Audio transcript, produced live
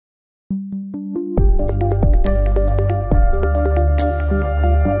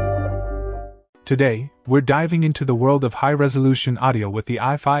Today, we're diving into the world of high-resolution audio with the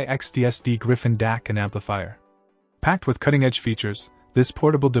iFi xDSD Gryphon DAC and Amplifier. Packed with cutting-edge features, this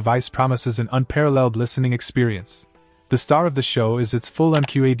portable device promises an unparalleled listening experience. The star of the show is its full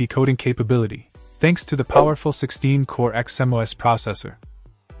MQA decoding capability, thanks to the powerful 16-core XMOS processor.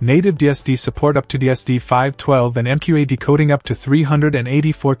 Native DSD support up to DSD 512 and MQA decoding up to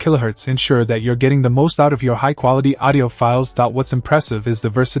 384 kHz ensure that you're getting the most out of your high-quality audio files. What's impressive is the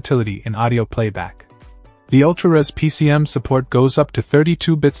versatility in audio playback. The ultra-res PCM support goes up to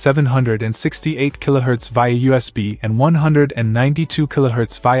 32-bit 768 kHz via USB and 192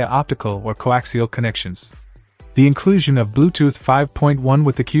 kHz via optical or coaxial connections. The inclusion of Bluetooth 5.1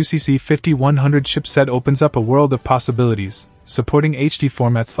 with the QCC 5100 chipset opens up a world of possibilities, supporting HD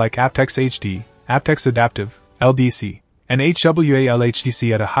formats like aptX HD, aptX Adaptive, LDC, and HWAL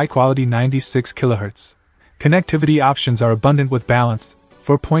HDC at a high-quality 96 kHz. Connectivity options are abundant with balanced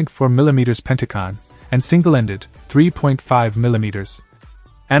 4.4mm Pentacon and single-ended 3.5mm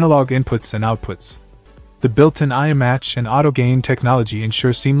analog inputs and outputs. The built-in IM match and auto-gain technology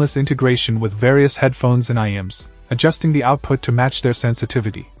ensure seamless integration with various headphones and IMs, adjusting the output to match their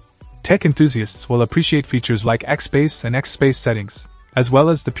sensitivity. Tech enthusiasts will appreciate features like X-Bass and X-Space settings, as well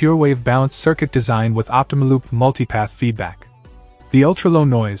as the pure wave balanced circuit design with OptimaLoop multipath feedback. The ultra-low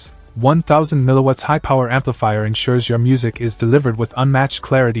noise, 1000 mW high-power amplifier ensures your music is delivered with unmatched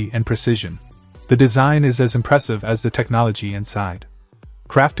clarity and precision. The design is as impressive as the technology inside.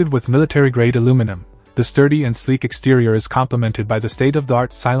 Crafted with military-grade aluminum, the sturdy and sleek exterior is complemented by the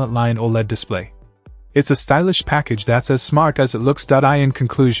state-of-the-art Silent Line OLED display. It's a stylish package that's as smart as it looks. In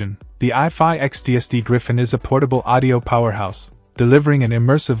conclusion, the iFi xDSD Gryphon is a portable audio powerhouse, delivering an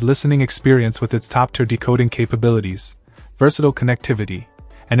immersive listening experience with its top-tier decoding capabilities, versatile connectivity,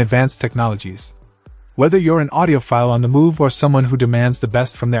 and advanced technologies. Whether you're an audiophile on the move or someone who demands the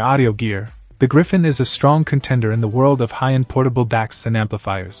best from their audio gear, the Gryphon is a strong contender in the world of high-end portable DACs and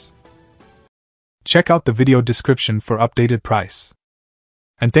amplifiers. Check out the video description for updated price.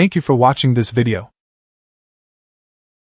 And thank you for watching this video.